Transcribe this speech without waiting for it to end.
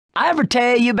I ever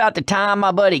tell you about the time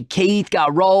my buddy Keith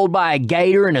got rolled by a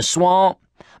gator in a swamp?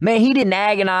 Man, he didn't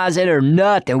agonize it or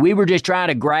nothing. We were just trying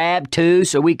to grab two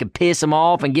so we could piss him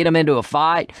off and get him into a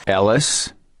fight.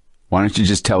 Ellis, why don't you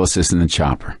just tell us this in the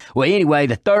chopper? Well, anyway,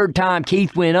 the third time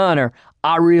Keith went under,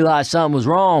 I realized something was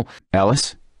wrong.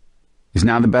 Ellis, is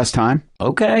now the best time?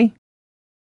 Okay.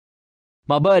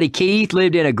 My buddy Keith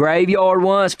lived in a graveyard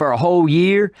once for a whole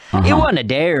year. It wasn't a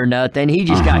dare or nothing. He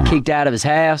just got kicked out of his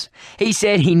house. He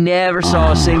said he never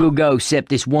saw a single ghost except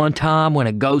this one time when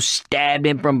a ghost stabbed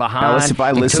him from behind. Ellis, if I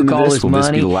and listen took to all this, his will money,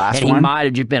 this be the last and he one? might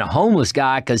have just been a homeless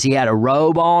guy because he had a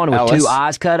robe on with Ellis? two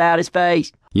eyes cut out his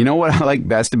face. You know what I like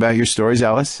best about your stories,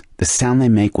 Ellis? The sound they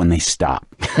make when they stop.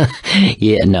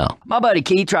 Yeah, no. My buddy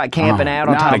Keith tried camping out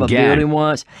on not top of a again. building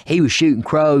once. He was shooting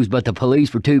crows, but the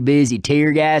police were too busy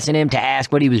tear gassing him to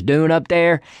ask what he was doing up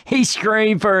there. He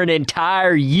screamed for an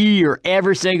entire year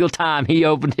every single time he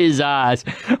opened his eyes.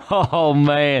 Oh,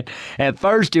 man. At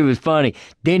first it was funny.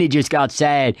 Then it just got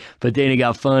sad, but then it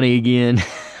got funny again.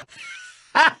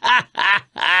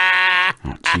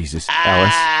 Oh, Jesus.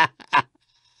 Ellis?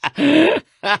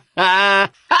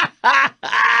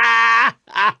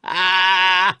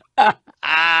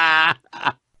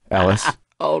 Ellis?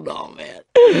 Hold on, man.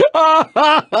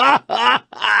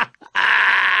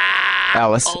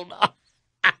 Ellis? Hold on.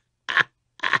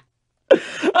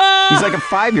 He's like a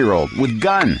 5-year-old with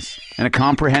guns and a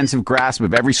comprehensive grasp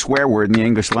of every swear word in the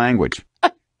English language.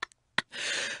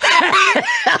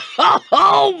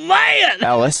 Oh, man.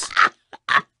 Ellis?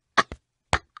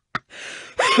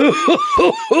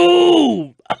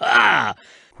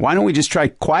 Why don't we just try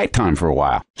quiet time for a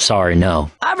while? Sorry,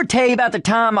 no. I ever tell you about the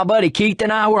time my buddy Keith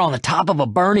and I were on the top of a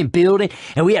burning building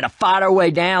and we had to fight our way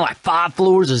down like 5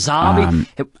 floors of zombie?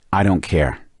 I don't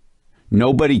care.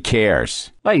 Nobody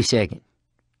cares. Wait a second.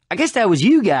 I guess that was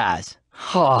you guys.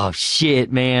 Oh,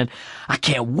 shit, man. I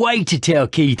can't wait to tell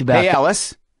Keith about Hey,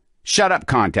 Ellis. Shut up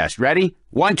contest. Ready?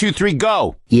 1, 2, 3,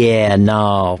 go. Yeah,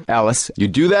 no. Ellis, you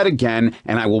do that again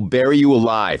and I will bury you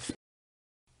alive.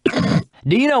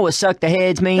 Do you know what suck the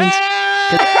heads means?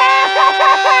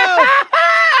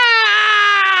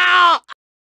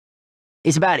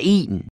 It's about eating.